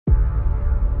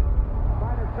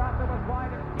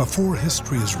Before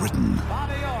history is written,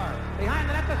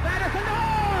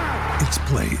 it's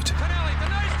played.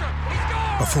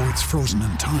 Before it's frozen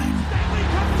in time,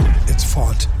 it's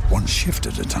fought one shift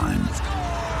at a time.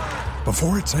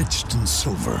 Before it's etched in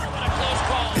silver,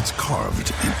 it's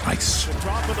carved in ice.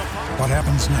 What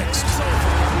happens next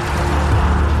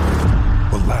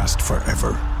will last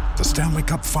forever. The Stanley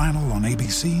Cup Final on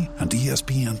ABC and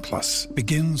ESPN Plus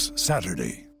begins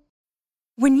Saturday.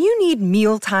 When you need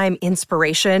mealtime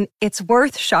inspiration, it's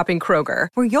worth shopping Kroger,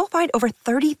 where you'll find over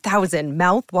 30,000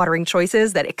 mouth-watering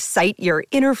choices that excite your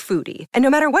inner foodie. And no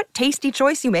matter what tasty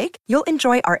choice you make, you'll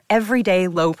enjoy our everyday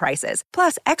low prices,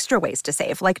 plus extra ways to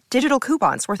save, like digital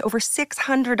coupons worth over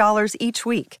 $600 each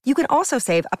week. You can also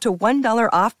save up to $1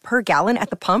 off per gallon at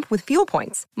the pump with fuel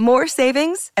points. More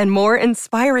savings and more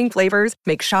inspiring flavors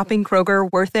make shopping Kroger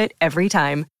worth it every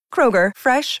time. Kroger,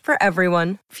 fresh for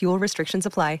everyone. Fuel restrictions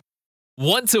apply.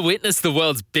 Want to witness the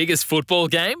world's biggest football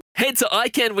game? Head to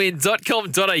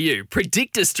iCanWin.com.au,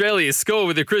 predict Australia's score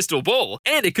with a crystal ball,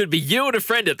 and it could be you and a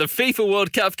friend at the FIFA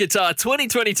World Cup Qatar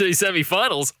 2022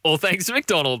 semi-finals, all thanks to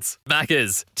McDonald's.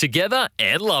 Maccas, together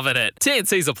and loving it.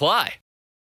 TNCs apply.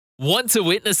 Want to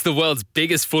witness the world's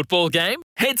biggest football game?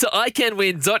 Head to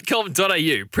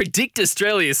iCanWin.com.au, predict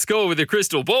Australia's score with a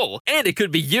crystal ball, and it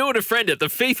could be you and a friend at the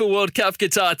FIFA World Cup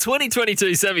Qatar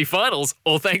 2022 semi-finals,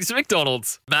 all thanks to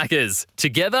McDonald's. Maccas,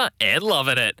 together and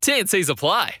loving it. TNCs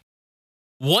apply.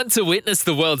 Want to witness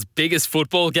the world's biggest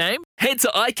football game? Head to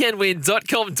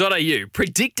iCanWin.com.au,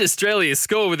 predict Australia's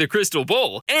score with a crystal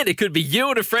ball, and it could be you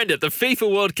and a friend at the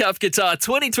FIFA World Cup Qatar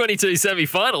 2022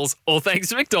 semi-finals, all thanks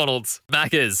to McDonald's.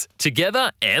 Maccas,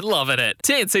 together and loving it.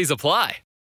 TNCs apply.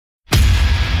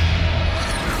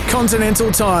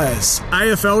 Continental Tires,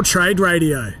 AFL Trade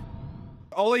Radio.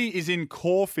 Ollie is in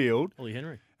Caulfield. Ollie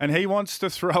Henry. And he wants to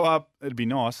throw up, it'd be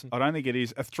nice, I don't think it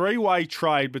is, a three-way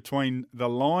trade between the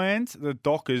Lions, the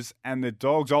Dockers and the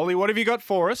Dogs. Ollie, what have you got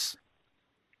for us?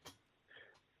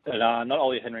 Not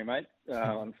Ollie Henry, mate,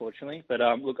 unfortunately. But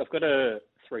look, I've got a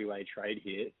three-way trade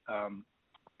here.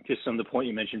 Just on the point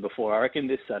you mentioned before, I reckon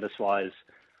this satisfies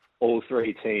all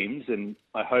three teams, and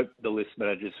I hope the list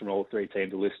managers from all three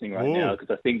teams are listening right now, because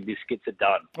I think this gets it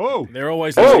done. Oh, they're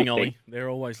always listening, Ollie.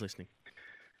 They're always listening.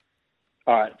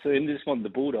 All right, so in this one, the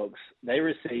Bulldogs, they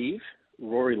receive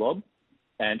Rory Lobb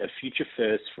and a future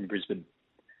first from Brisbane.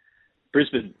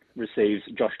 Brisbane receives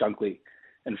Josh Dunkley,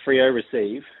 and Freo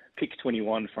receive pick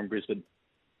 21 from Brisbane.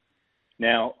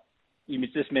 Now, you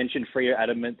just mentioned Freo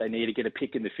adamant they need to get a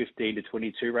pick in the 15 to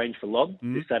 22 range for Lobb.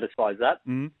 This satisfies that.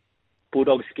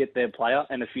 Bulldogs get their player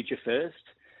and a future first.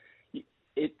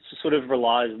 It sort of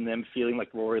relies on them feeling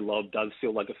like Rory Lobb does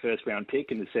feel like a first-round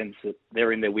pick in the sense that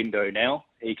they're in their window now.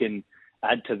 He can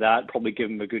add to that, probably give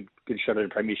them a good shot at a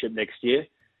premiership next year.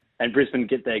 And Brisbane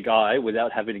get their guy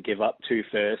without having to give up two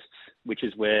firsts, which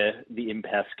is where the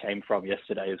impasse came from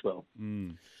yesterday as well.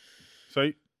 So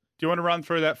do you want to run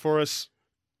through that for us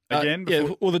again? Yeah,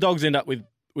 well, the Dogs end up with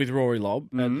Rory Lobb,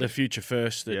 the future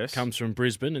first that comes from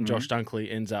Brisbane, and Josh Dunkley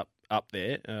ends up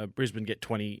there. Brisbane get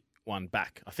 21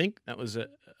 back. I think that was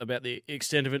about the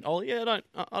extent of it. Oh, yeah,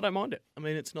 I don't mind it. I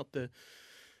mean, it's not the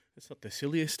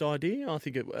silliest idea. I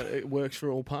think it works for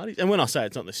all parties. And when I say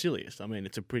it's not the silliest, I mean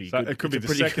it's a pretty good idea. It could be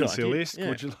the second silliest. Yeah.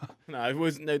 Would you No, it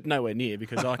was nowhere near,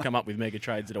 because I come up with mega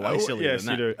trades that are way sillier yes,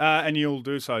 than that. Yes, you do. And you'll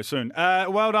do so soon.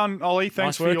 Well done, Ollie.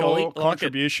 Thanks Nice work, for your Ollie.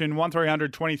 contribution.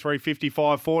 1300 23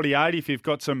 55 48 if you've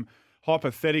got some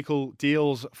hypothetical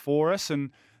deals for us. And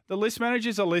the list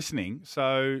managers are listening,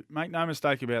 so make no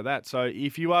mistake about that. So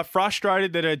if you are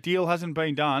frustrated that a deal hasn't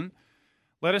been done,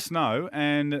 let us know,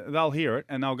 and they'll hear it,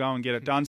 and they'll go and get it done.